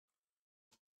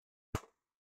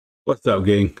What's up,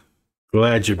 gang?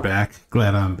 Glad you're back.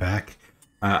 Glad I'm back.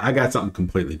 I got something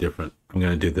completely different I'm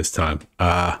going to do this time.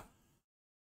 I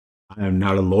am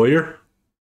not a lawyer.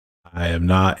 I am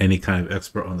not any kind of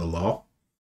expert on the law.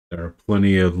 There are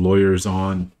plenty of lawyers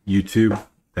on YouTube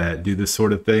that do this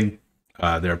sort of thing.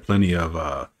 There are plenty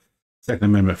of Second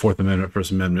Amendment, Fourth Amendment, First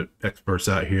Amendment experts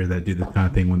out here that do this kind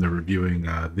of thing when they're reviewing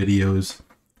videos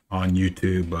on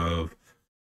YouTube of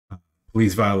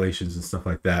police violations and stuff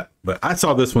like that. But I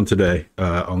saw this one today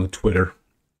on Twitter,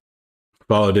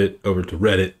 followed it over to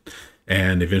Reddit,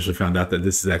 and eventually found out that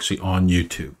this is actually on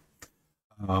YouTube.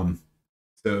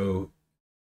 So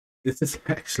this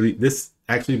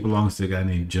actually belongs to a guy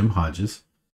named Jim Hodges.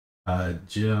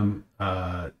 Jim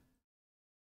does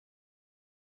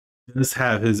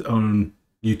have his own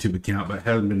YouTube account, but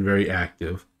hasn't been very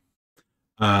active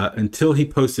until he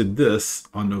posted this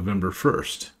on November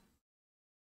 1st.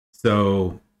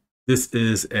 So this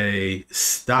is a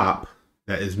stop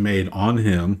that is made on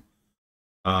him,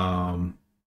 I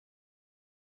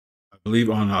believe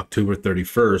on October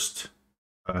 31st,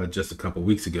 just a couple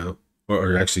weeks ago,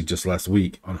 or actually just last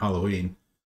week on Halloween,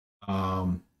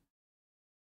 while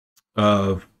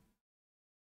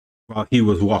he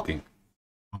was walking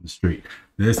on the street.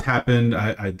 This happened,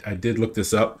 I did look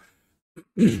this up.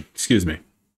 Excuse me.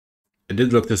 I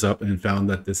did look this up and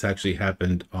found that this actually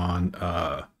happened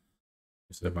on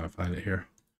see if I can find it here.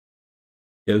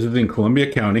 Yeah, this is in Columbia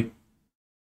County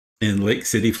in Lake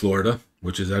City, Florida,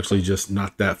 which is actually just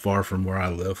not that far from where I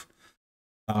live.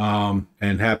 And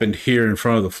happened here in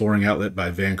front of the flooring outlet by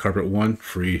Van Carpet One.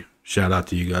 Free shout out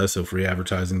to you guys. So free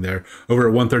advertising there over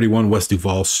at 131 West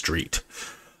Duval Street.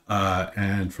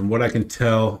 And from what I can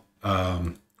tell,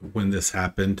 when this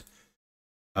happened,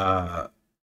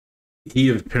 he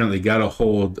apparently got a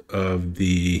hold of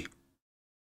the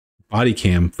body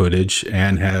cam footage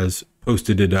and has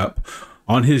posted it up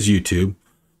on his YouTube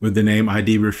with the name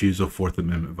ID Refusal Fourth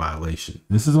Amendment Violation.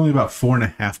 This is only about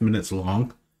 4.5 minutes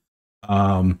long.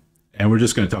 And we're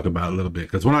just going to talk about it a little bit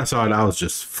because when I saw it, I was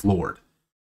just floored.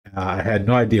 I had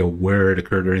no idea where it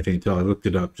occurred or anything until I looked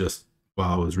it up just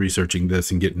while I was researching this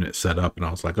and getting it set up. And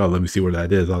I was like, oh, let me see where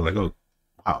that is. I was like, oh,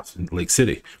 wow, it's in Lake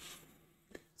City.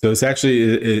 So it's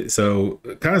actually, so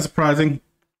kind of surprising,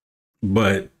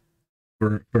 but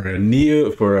for a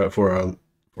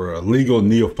legal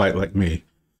neophyte like me,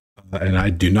 and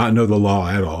I do not know the law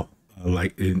at all.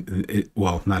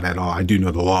 Well, not at all. I do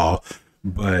know the law,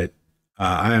 but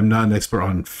I am not an expert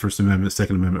on First Amendment,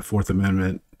 Second Amendment, Fourth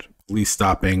Amendment, police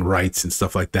stopping rights and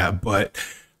stuff like that. But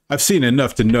I've seen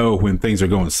enough to know when things are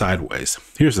going sideways.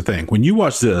 Here's the thing: when you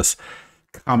watch this,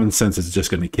 common sense is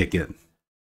just going to kick in,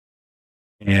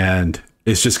 and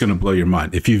it's just going to blow your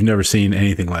mind if you've never seen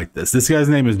anything like this. This guy's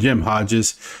name is Jim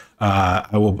Hodges.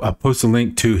 I'll post a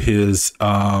link to his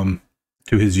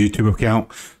YouTube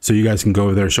account so you guys can go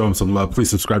over there, show him some love.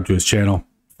 Please subscribe to his channel.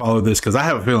 Follow this because I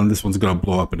have a feeling this one's going to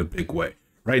blow up in a big way.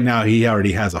 Right now, he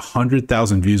already has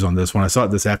 100,000 views on this. When I saw it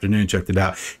this afternoon, checked it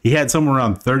out, he had somewhere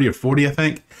around 30 or 40, I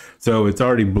think. So it's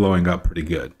already blowing up pretty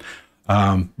good.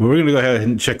 But we're going to go ahead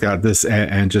and check out this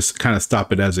and just kind of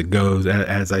stop it as it goes,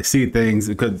 as I see things,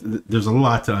 because there's a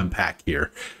lot to unpack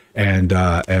here. And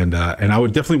I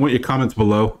would definitely want your comments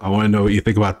below. I want to know what you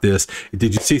think about this.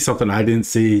 Did you see something I didn't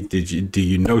see? Do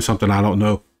you know something I don't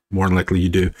know? More than likely you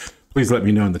do. Please let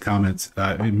me know in the comments.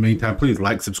 In the meantime, please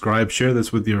like, subscribe, share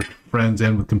this with your friends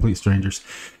and with complete strangers.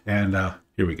 And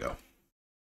here we go.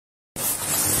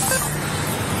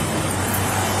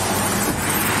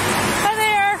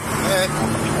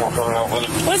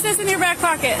 What's this in your back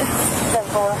pocket?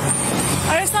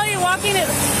 I just saw you walking it.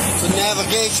 It's a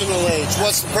navigational aid.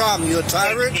 What's the problem? You a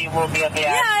tyrant?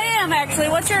 Yeah, I am actually.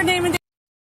 What's your name and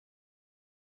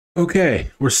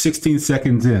Okay, we're 16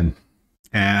 seconds in.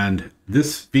 And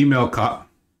this female cop,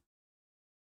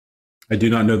 I do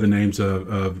not know the names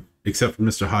of except for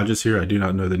Mr. Hodges here, I do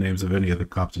not know the names of any of the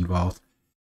cops involved.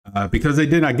 Because they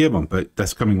did not give them, but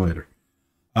that's coming later.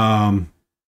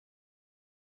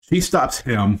 She stops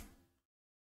him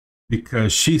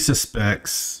because she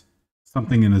suspects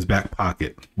something in his back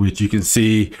pocket, which you can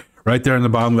see right there in the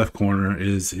bottom left corner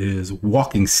is his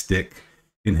walking stick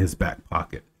in his back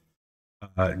pocket.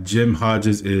 Jim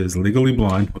Hodges is legally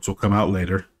blind, which will come out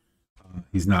later.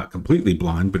 He's not completely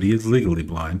blind, but he is legally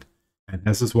blind and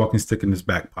has his walking stick in his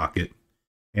back pocket.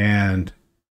 And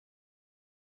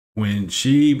when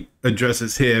she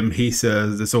addresses him, he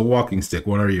says, "It's a walking stick.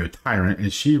 What are you, a tyrant?"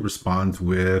 And she responds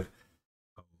with,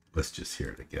 oh, let's just hear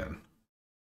it again.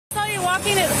 I saw you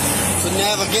walking it. It's a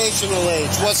navigational aid.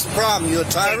 What's the problem? You a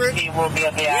tyrant?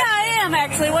 Yeah, I am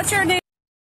actually. What's your name?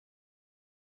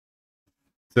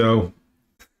 So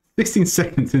 16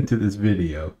 seconds into this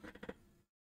video,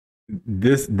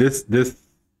 This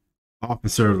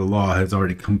officer of the law has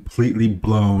already completely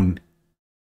blown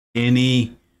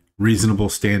any reasonable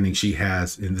standing she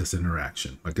has in this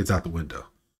interaction. Like, it's out the window.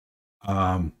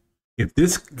 If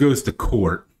this goes to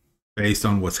court based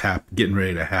on what's getting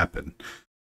ready to happen,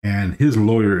 and his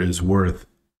lawyer is worth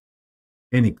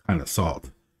any kind of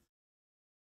salt,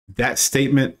 that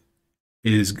statement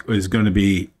is going to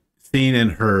be seen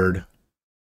and heard.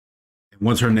 And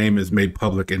once her name is made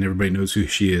public and everybody knows who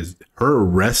she is, her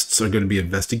arrests are going to be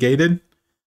investigated.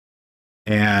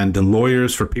 And the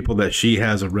lawyers for people that she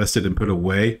has arrested and put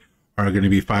away are going to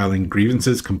be filing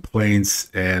grievances,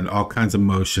 complaints, and all kinds of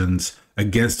motions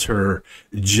against her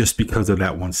just because of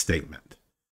that one statement.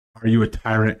 Are you a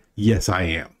tyrant? Yes, I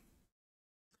am.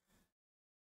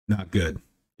 Not good.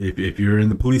 If you're in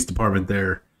the police department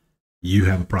there, you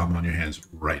have a problem on your hands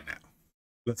right now.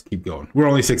 Let's keep going. We're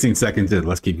only 16 seconds in.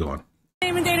 Let's keep going.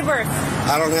 Name and date of birth.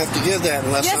 I don't have to give that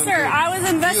unless Yes, sir. I was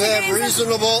investigating. You have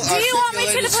reasonable. Do you want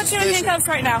me to put you in handcuffs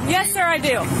right now? Yes, sir, I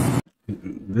do.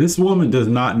 This woman does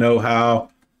not know how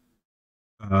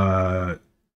to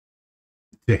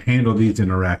handle these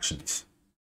interactions.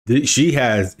 She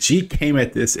came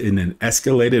at this in an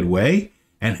escalated way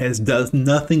and does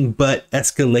nothing but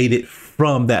escalate it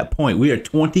from that point. We are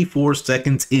 24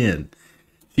 seconds in.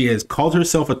 She has called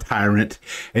herself a tyrant,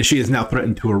 and she has now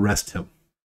threatened to arrest him.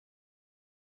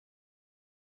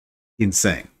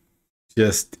 Insane.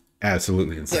 Just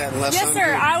absolutely insane. Yes,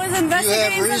 sir. I was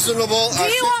investigating. You have reasonable. Do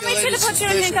you want me to put you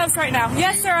in handcuffs right now?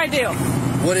 Yes, sir, I do.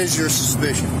 What is your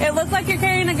suspicion? It looks like you're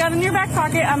carrying a gun in your back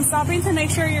pocket. I'm stopping to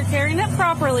make sure you're carrying it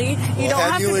properly.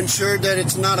 Have you ensured that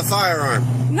it's not a firearm?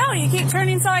 No, you keep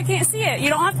turning so I can't see it. You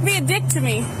don't have to be a dick to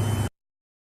me.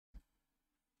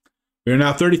 We're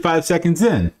now 35 seconds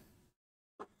in.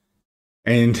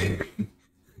 And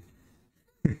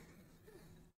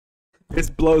this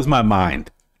blows my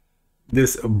mind.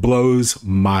 This blows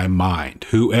my mind.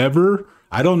 Whoever,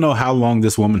 I don't know how long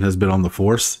this woman has been on the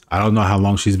force. I don't know how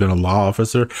long she's been a law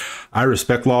officer. I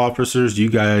respect law officers. You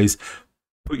guys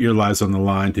put your lives on the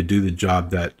line to do the job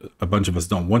that a bunch of us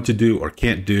don't want to do or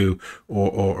can't do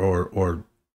or for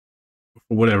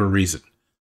whatever reason.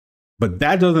 But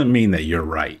that doesn't mean that you're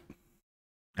right.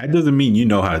 That doesn't mean you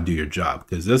know how to do your job,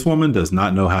 because this woman does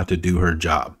not know how to do her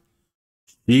job.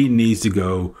 She needs to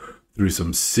go through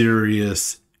some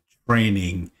serious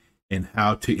training in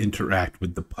how to interact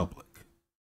with the public,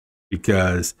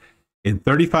 because in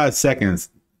 35 seconds,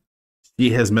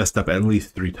 she has messed up at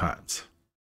least 3 times.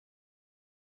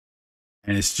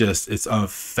 And it's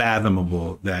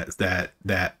unfathomable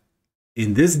that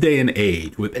in this day and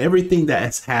age, with everything that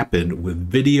has happened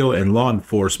with video and law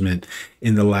enforcement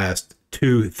in the last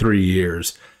 2-3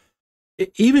 years,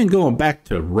 even going back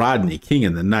to Rodney King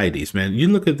in the 90s, man, you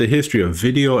look at the history of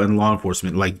video and law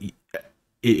enforcement. Like,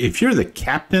 if you're the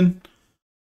captain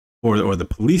or the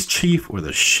police chief or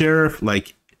the sheriff,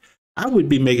 like, I would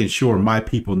be making sure my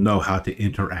people know how to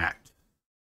interact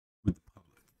with the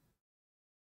public.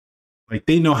 Like,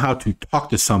 they know how to talk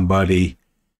to somebody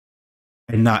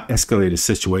and not escalate a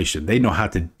situation. They know how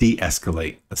to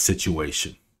de-escalate a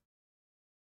situation.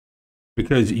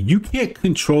 Because you can't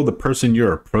control the person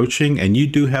you're approaching, and you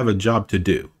do have a job to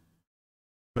do.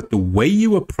 But the way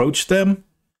you approach them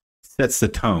sets the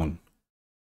tone.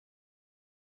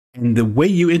 And the way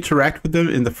you interact with them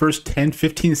in the first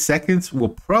 10-15 seconds will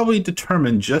probably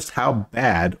determine just how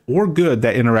bad or good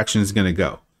that interaction is going to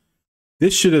go.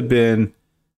 This should have been,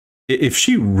 if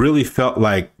she really felt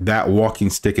like that walking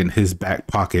stick in his back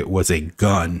pocket was a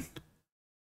gun.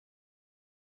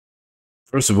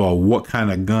 First of all, what kind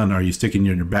of gun are you sticking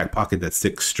in your back pocket that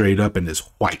sticks straight up and is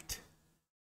white?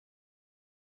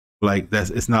 Like,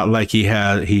 it's not like he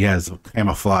has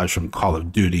camouflage from Call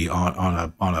of Duty on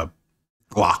a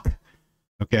Glock.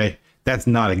 Okay, that's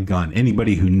not a gun.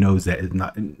 Anybody who knows that is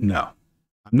not. No,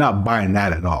 I'm not buying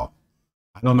that at all.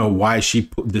 I don't know why she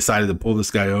decided to pull this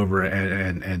guy over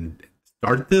and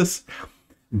start this,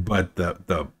 but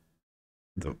the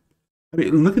I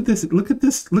mean, look at this. Look at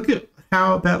this. Look at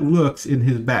how that looks in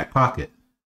his back pocket.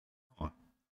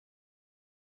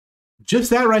 Just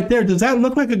that right there. Does that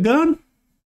look like a gun?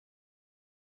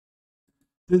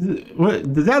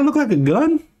 Does that look like a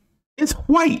gun? It's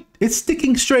white. It's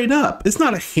sticking straight up. It's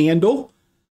not a handle.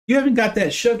 You haven't got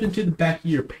that shoved into the back of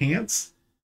your pants.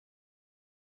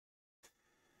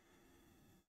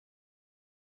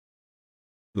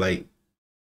 Like,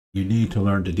 you need to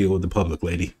learn to deal with the public,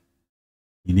 lady.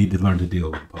 You need to learn to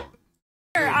deal with the public.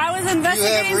 I was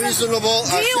investigating. You have reasonable.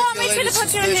 Do you want me to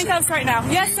put you in handcuffs right now?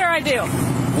 Yes, sir, I do.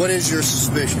 What is your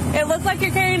suspicion? It looked like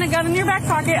you're carrying a gun in your back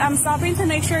pocket. I'm stopping to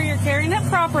make sure you're carrying it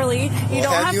properly. You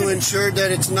don't Have you ensured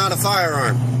that it's not a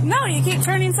firearm? No, you keep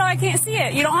turning so I can't see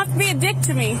it. You don't have to be a dick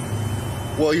to me.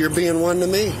 Well, you're being one to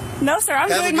me. No, sir, I'm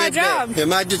doing my job.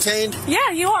 Am I detained?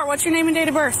 Yeah, you are. What's your name and date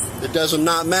of birth? It does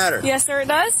not matter. Yes, sir, it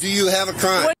does. Do you have a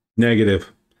crime?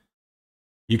 Negative.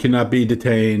 You cannot be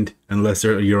detained unless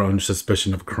you're on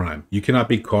suspicion of crime. You cannot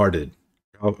be carded.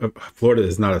 Florida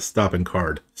is not a stop and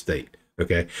card state.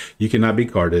 Okay, you cannot be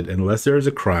carded unless there is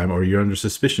a crime or you're under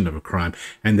suspicion of a crime,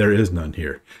 and there is none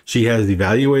here. She has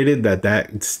evaluated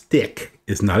that stick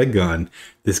is not a gun.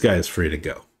 This guy is free to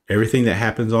go. Everything that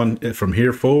happens on from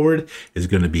here forward is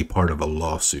going to be part of a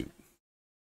lawsuit.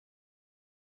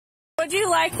 Would you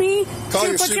like me Call to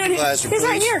your put you in supervisor, here? He's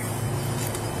right please. here.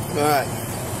 All right.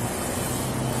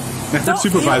 Her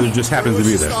supervisor just happens to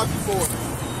be there.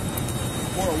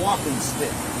 For a walking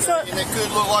stick. So, And it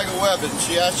could look like a weapon.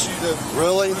 She asked you to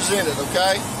present it,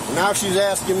 okay? Now she's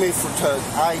asking me for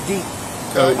ID.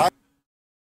 Okay?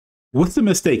 What's the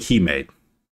mistake he made?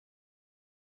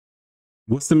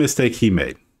 What's the mistake he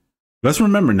made? Let's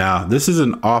remember now, this is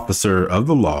an officer of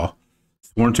the law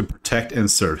sworn to protect and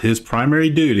serve. His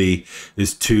primary duty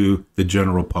is to the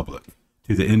general public,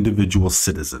 to the individual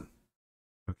citizen.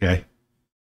 Okay?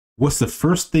 What's the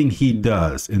first thing he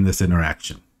does in this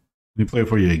interaction? Let me play it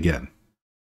for you again.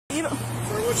 Sir,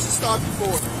 what's the stop you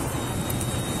for?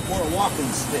 For a walking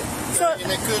stick. So, And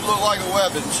it could look like a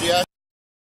weapon. She asked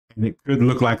And it could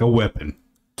look like a weapon.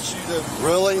 you to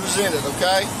present it,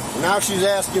 okay? Now she's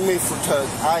asking me for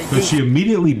ID. So she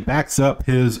immediately backs up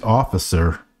his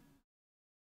officer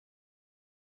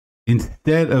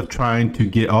instead of trying to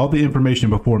get all the information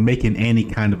before making any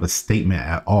kind of a statement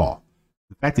at all.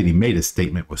 The fact that he made a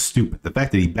statement was stupid. The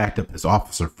fact that he backed up his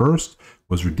officer first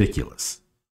was ridiculous.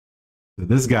 So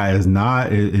this guy is not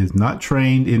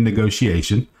trained in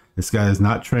negotiation. This guy is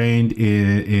not trained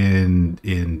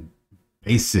in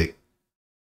basic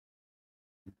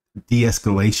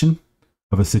de-escalation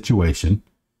of a situation,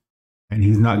 and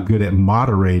he's not good at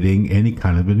moderating any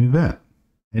kind of an event.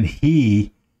 And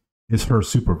he is her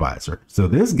supervisor. So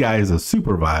this guy is a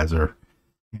supervisor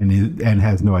and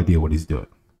has no idea what he's doing.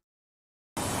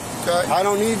 Okay. I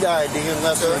don't need the ID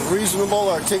unless there's reasonable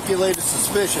articulated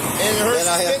suspicion that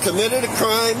I have committed a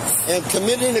crime and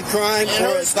committing a crime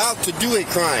or about to do a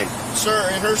crime. Sir,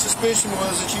 and her suspicion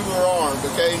was that you were armed,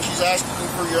 okay? And she's asking you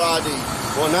for your ID.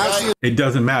 Well, now It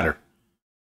doesn't matter.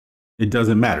 It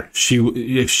doesn't matter.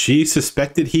 If she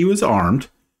suspected he was armed,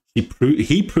 he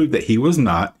proved that he was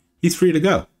not. He's free to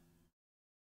go.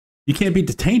 You can't be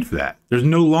detained for that. There's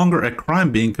no longer a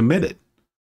crime being committed.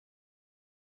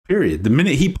 Period. The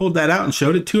minute he pulled that out and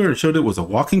showed it to her and showed it was a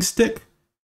walking stick,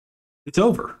 it's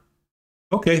over.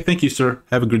 Okay, thank you, sir.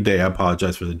 Have a good day. I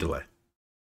apologize for the delay.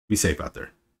 Be safe out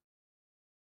there.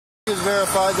 is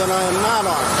verified that I am not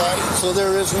armed, okay? So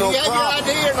there is no problem. You have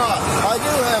your ID or not? I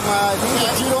do have my ID,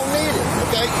 but you don't need it,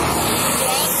 okay?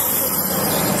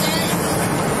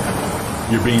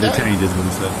 You're being detained, is what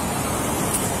he said.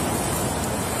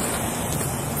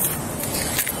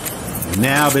 And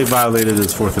now they violated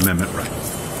his Fourth Amendment rights.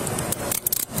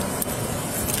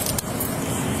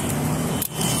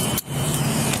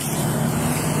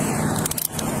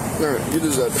 All right, you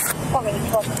deserve it.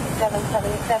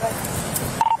 777.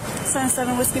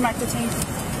 77 Whiskey Mike detained. I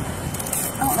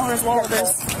don't know where his wallet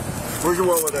is. Where's your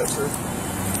wallet at, sir?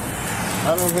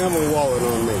 I don't have a wallet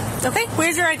on me. Okay,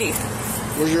 where's your ID?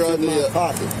 Where's your ID at?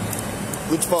 Pocket.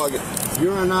 Which pocket?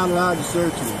 You are not allowed to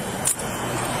search me.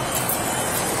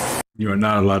 You are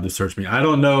not allowed to search me. I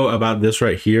don't know about this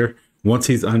right here. Once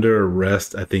he's under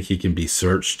arrest, I think he can be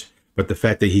searched. But the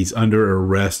fact that he's under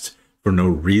arrest for no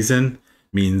reason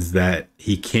means that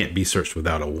he can't be searched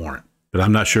without a warrant. But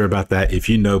I'm not sure about that. If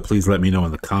you know, please let me know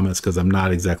in the comments, because I'm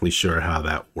not exactly sure how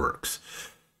that works.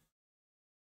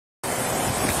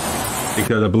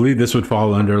 Because I believe this would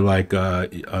fall under like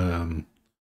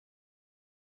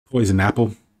poison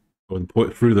apple or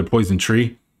fruit of the poison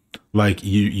tree. Like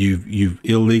you've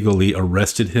illegally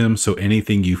arrested him, so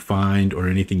anything you find or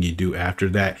anything you do after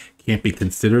that can't be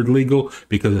considered legal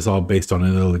because it's all based on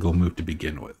an illegal move to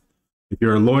begin with. If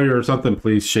you're a lawyer or something,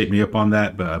 please shape me up on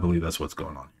that, but I believe that's what's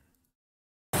going on.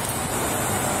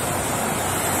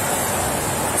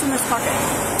 It's in this pocket.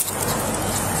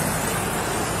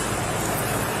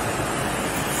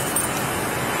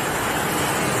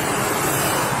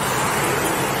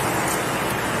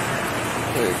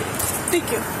 There you go.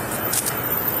 Thank you.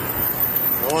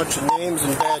 I want your names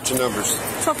and badge numbers.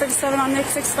 1257 on Nick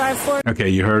 654. Okay,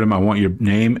 you heard him. I want your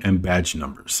name and badge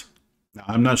numbers. Now,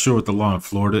 I'm not sure what the law in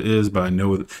Florida is, but I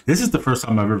know this is the first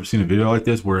time I've ever seen a video like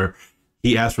this where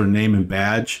He asked for a name and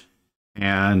badge,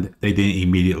 and they didn't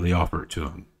immediately offer it to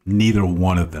him. Neither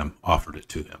one of them offered it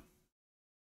to him.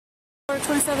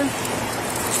 27.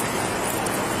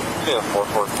 Yeah,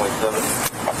 4427.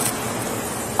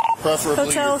 Preferably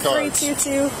Hotel your cards.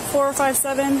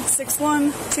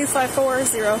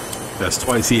 322-457-61-2540. That's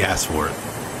twice he asked for it.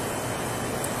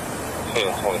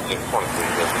 Yeah,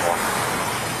 2623.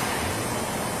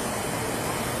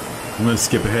 I'm going to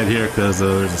skip ahead here because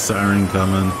there's a siren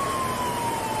coming.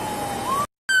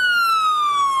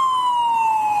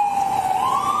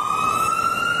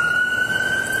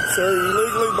 Sir, are you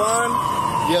legally blind?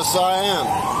 Yes, I am.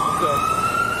 Okay.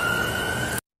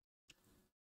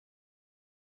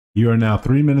 You are now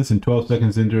 3 minutes and 12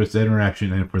 seconds into this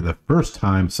interaction, and for the first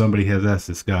time, somebody has asked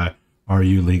this guy, are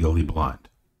you legally blind?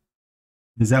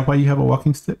 Is that why you have a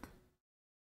walking stick?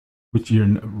 Which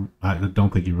I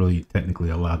don't think you're really technically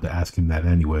allowed to ask him that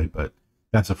anyway, but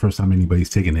that's the first time anybody's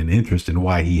taken an interest in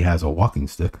why he has a walking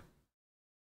stick.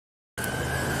 I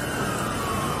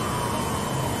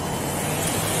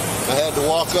had to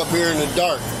walk up here in the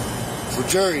dark for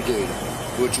jury duty,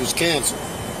 which was canceled.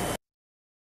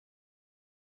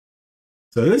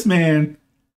 So this man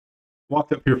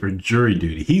walked up here for jury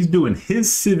duty. He's doing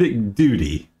his civic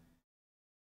duty,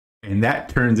 and that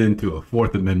turns into a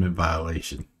Fourth Amendment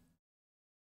violation.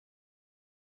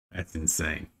 That's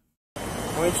insane.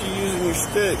 Why aren't you using your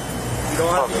stick? You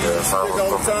don't have to use your stick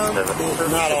all the time?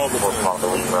 Not all the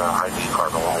time. ID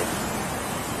card alone.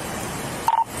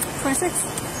 26.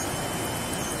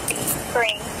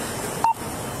 Green.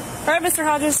 All right, Mr.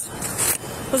 Hodges.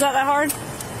 Was that hard?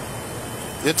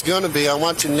 It's gonna be. I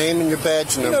want your name and your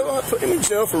badge number. You know what? Put him in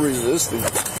jail for resisting.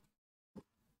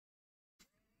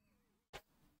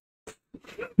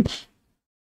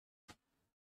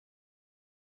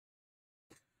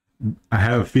 I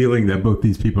have a feeling that both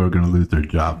these people are going to lose their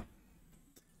job,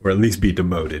 or at least be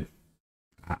demoted.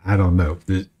 I don't know.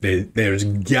 There's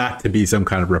got to be some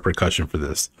kind of repercussion for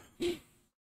this.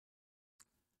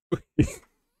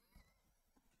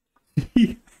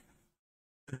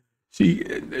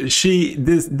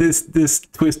 This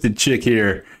twisted chick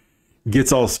here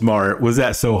gets all smart. Was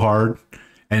that so hard?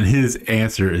 And his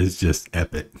answer is just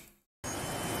epic.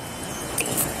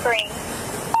 Green.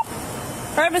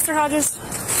 All right, Mr. Hodges.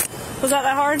 Was that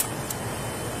hard?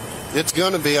 It's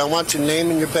gonna be. I want your name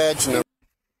and your badge number.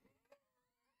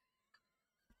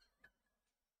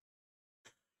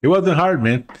 It wasn't hard,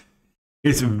 man.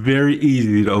 It's very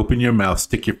easy to open your mouth,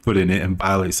 stick your foot in it, and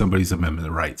violate somebody's amendment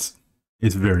of rights.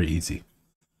 It's very easy.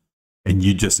 And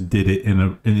you just did it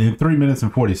in 3 minutes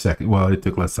and 40 seconds. Well, it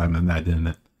took less time than that,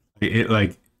 didn't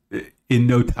it? In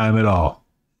no time at all.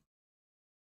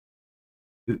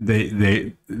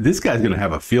 This guy's gonna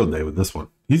have a field day with this one.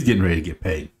 He's getting ready to get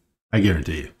paid. I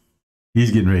guarantee you.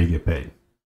 He's getting ready to get paid.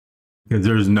 Because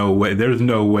there's no way,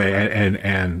 and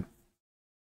I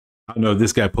don't know if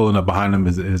this guy pulling up behind him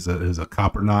is a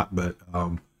cop or not, but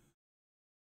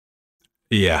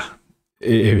yeah.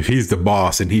 If he's the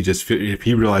boss and if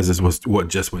he realizes what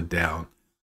just went down,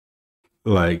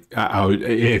 like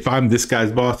if I'm this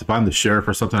guy's boss, if I'm the sheriff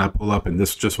or something, I pull up and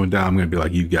this just went down, I'm gonna be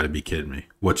like, you got to be kidding me!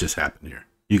 What just happened here?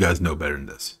 You guys know better than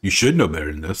this. You should know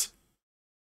better than this,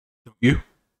 don't you?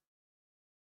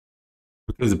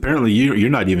 Because apparently you're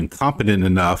not even competent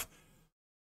enough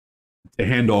to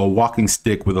handle a walking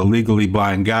stick with a legally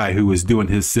blind guy who was doing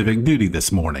his civic duty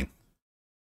this morning.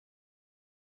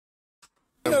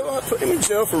 You know what? Put him in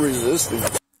jail for resisting.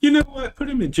 You know what? Put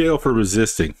him in jail for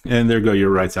resisting. And there go your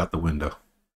rights out the window.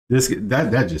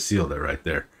 That just sealed it right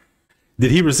there.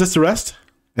 Did he resist arrest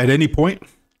at any point?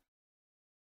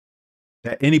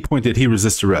 At any point did he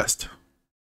resist arrest?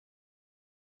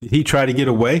 Did he try to get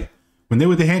away? When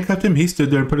they handcuffed him, he stood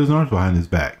there and put his arms behind his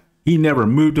back. He never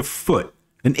moved a foot,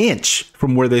 an inch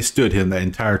from where they stood him that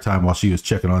entire time while she was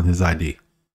checking on his ID.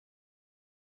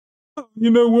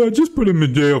 You know what? Just put him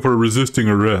in jail for resisting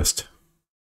arrest.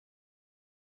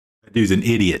 That dude's an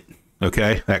idiot,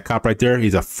 okay? That cop right there,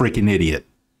 he's a freaking idiot.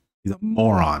 He's a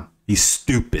moron. He's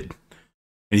stupid.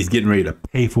 And he's getting ready to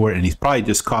pay for it, and he's probably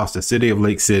just cost the city of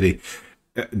Lake City,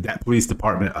 that police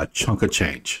department, a chunk of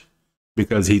change.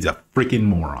 Because he's a freaking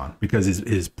moron. Because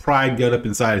his pride got up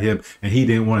inside him, and he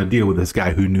didn't want to deal with this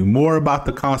guy who knew more about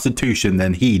the Constitution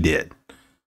than he did.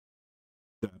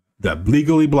 The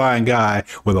legally blind guy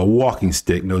with a walking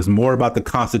stick knows more about the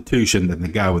Constitution than the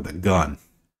guy with a gun,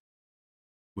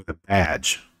 with a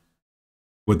badge,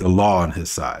 with the law on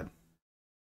his side.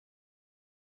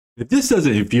 If this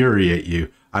doesn't infuriate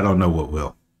you, I don't know what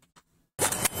will.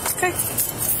 Okay.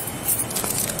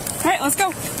 All right, let's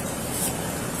go.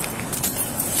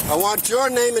 I want your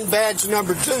name and badge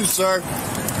number 2, sir.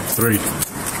 3.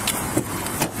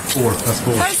 4. That's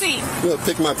 4. Have a seat. You want to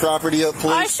pick my property up,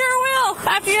 please? I sure will,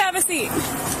 after you have a seat.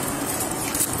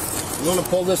 You want to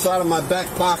pull this out of my back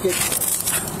pocket?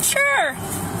 Sure.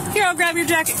 Here, I'll grab your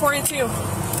jacket for you, too.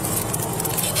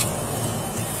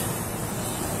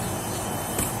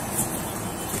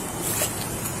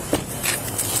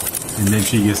 And then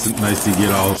she gets nice to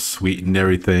get all sweet and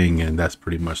everything, and that's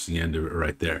pretty much the end of it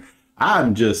right there.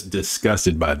 I'm just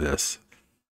disgusted by this.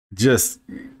 Just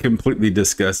completely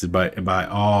disgusted by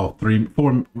all 4.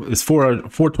 It's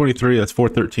 4:23. That's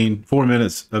 4:13. 4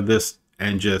 minutes of this,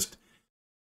 and just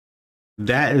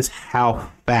that is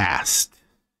how fast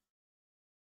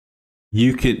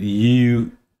you could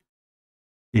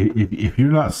if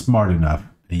you're not smart enough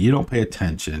and you don't pay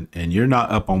attention and you're not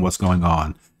up on what's going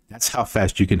on. That's how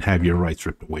fast you can have your rights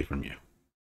ripped away from you.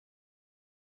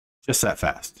 Just that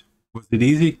fast. Was it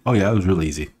easy? Oh yeah, it was really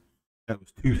easy. That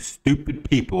was 2 stupid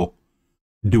people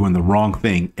doing the wrong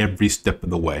thing every step of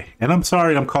the way. And I'm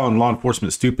sorry, I'm calling law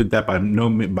enforcement stupid. That by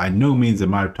no means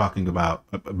am I talking about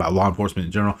law enforcement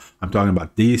in general. I'm talking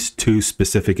about these 2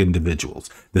 specific individuals.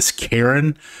 This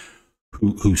Karen,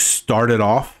 who started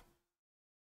off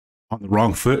on the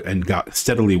wrong foot and got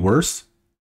steadily worse.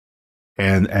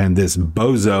 And this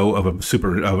bozo of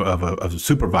a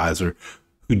supervisor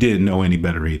who didn't know any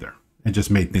better either, and just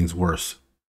made things worse.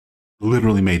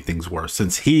 Literally made things worse,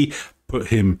 since he put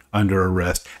him under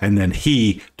arrest, and then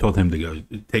he told him to go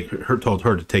told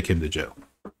her to take him to jail.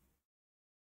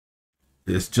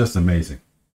 It's just amazing.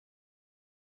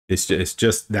 It's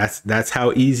just that's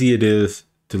how easy it is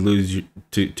to lose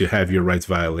to have your rights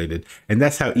violated, and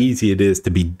that's how easy it is to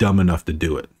be dumb enough to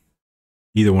do it.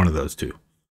 Either one of those 2.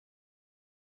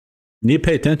 You need to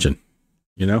pay attention.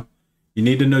 You know, you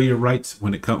need to know your rights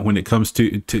when it comes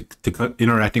to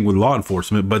interacting with law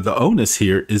enforcement. But the onus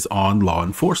here is on law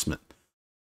enforcement.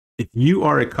 If you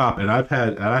are a cop, and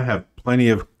I have plenty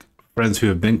of friends who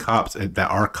have been cops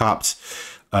that are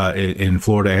cops in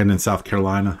Florida and in South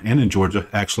Carolina and in Georgia,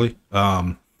 actually.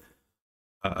 A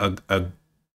friend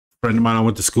of mine I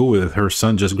went to school with, her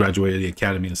son just graduated the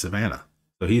academy in Savannah.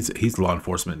 So he's law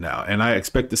enforcement now. And I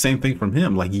expect the same thing from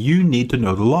him. Like, you need to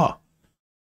know the law.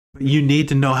 But you need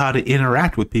to know how to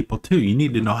interact with people too. You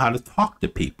need to know how to talk to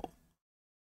people.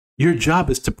 Your job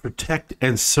is to protect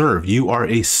and serve. You are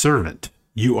a servant.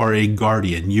 You are a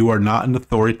guardian. You are not an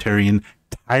authoritarian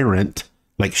tyrant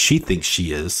like she thinks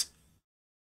she is.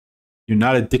 You're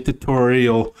not a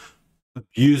dictatorial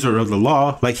abuser of the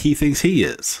law like he thinks he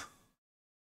is.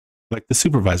 Like the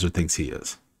supervisor thinks he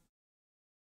is.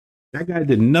 That guy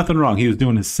did nothing wrong. He was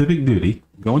doing his civic duty,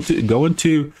 going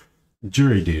to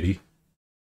jury duty.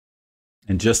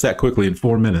 And just that quickly, in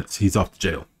 4 minutes, he's off to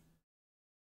jail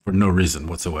for no reason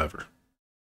whatsoever.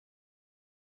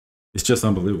 It's just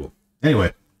unbelievable.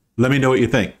 Anyway, let me know what you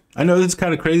think. I know this is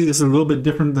kind of crazy. This is a little bit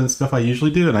different than stuff I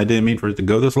usually do, and I didn't mean for it to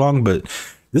go this long, but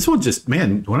this one just,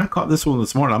 man, when I caught this one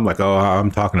this morning, I'm like, oh,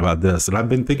 I'm talking about this, and I've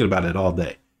been thinking about it all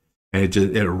day, and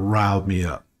it riled me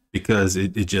up because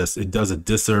it does a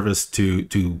disservice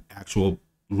to actual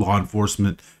law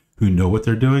enforcement who know what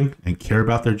they're doing and care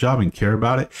about their job and care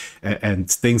about it. And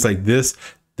things like this,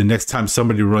 the next time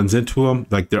somebody runs into them,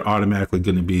 like, they're automatically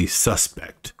going to be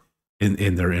suspect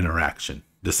in their interaction.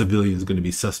 The civilian is going to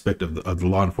be suspect of the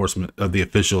law enforcement, of the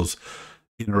officials'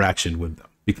 interaction with them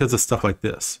because of stuff like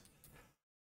this.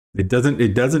 It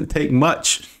doesn't take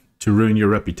much to ruin your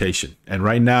reputation. And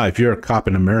right now, if you're a cop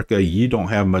in America, you don't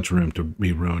have much room to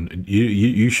be ruined.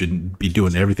 You should be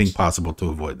doing everything possible to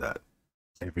avoid that.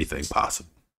 Everything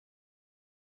possible.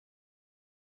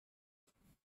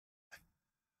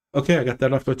 Okay, I got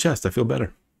that off my chest. I feel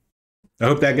better. I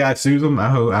hope that guy sues him. I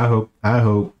hope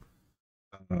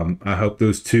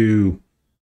those 2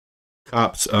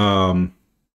 cops are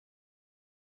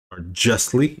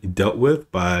justly dealt with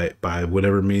by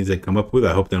whatever means they come up with.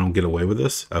 I hope they don't get away with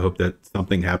this. I hope that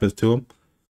something happens to them.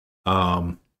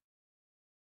 And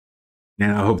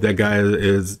I hope that guy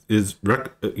is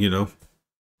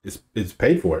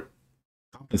paid for it,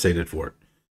 compensated for it,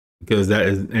 because that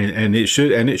is and it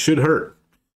should hurt.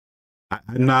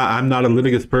 I'm not a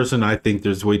litigious person. I think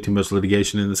there's way too much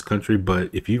litigation in this country, but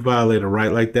if you violate a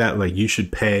right like that, like, you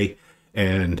should pay,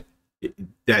 and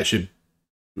that should,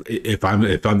 if I'm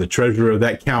the treasurer of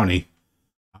that county,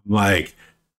 I'm like,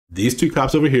 these 2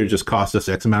 cops over here just cost us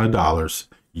X amount of dollars.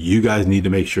 You guys need to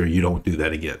make sure you don't do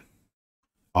that again.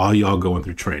 All y'all going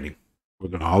through training. We're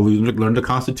going to all learn the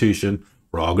Constitution.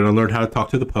 We're all going to learn how to talk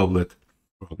to the public.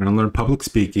 We're all going to learn public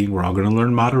speaking. We're all going to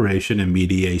learn moderation and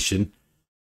mediation,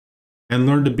 and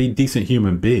learn to be decent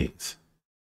human beings.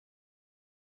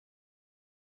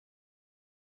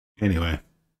 Anyway,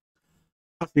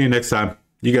 I'll see you next time.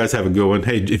 You guys have a good one.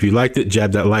 Hey, if you liked it,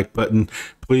 jab that like button.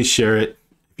 Please share it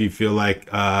if you feel like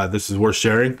this is worth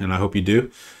sharing, and I hope you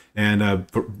do. And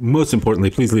most importantly,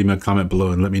 please leave me a comment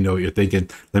below and let me know what you're thinking.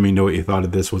 Let me know what you thought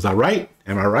of this. Was I right?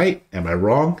 Am I right? Am I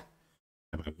wrong?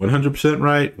 Am I 100%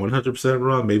 right? 100%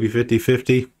 wrong? Maybe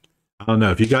 50-50? I don't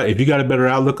know. If you got a better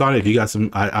outlook on it, if you got some,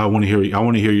 I want to hear. I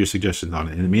want to hear your suggestions on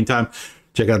it. In the meantime,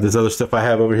 check out this other stuff I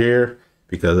have over here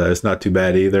because it's not too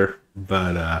bad either.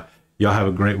 But y'all have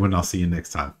a great one. I'll see you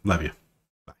next time. Love you.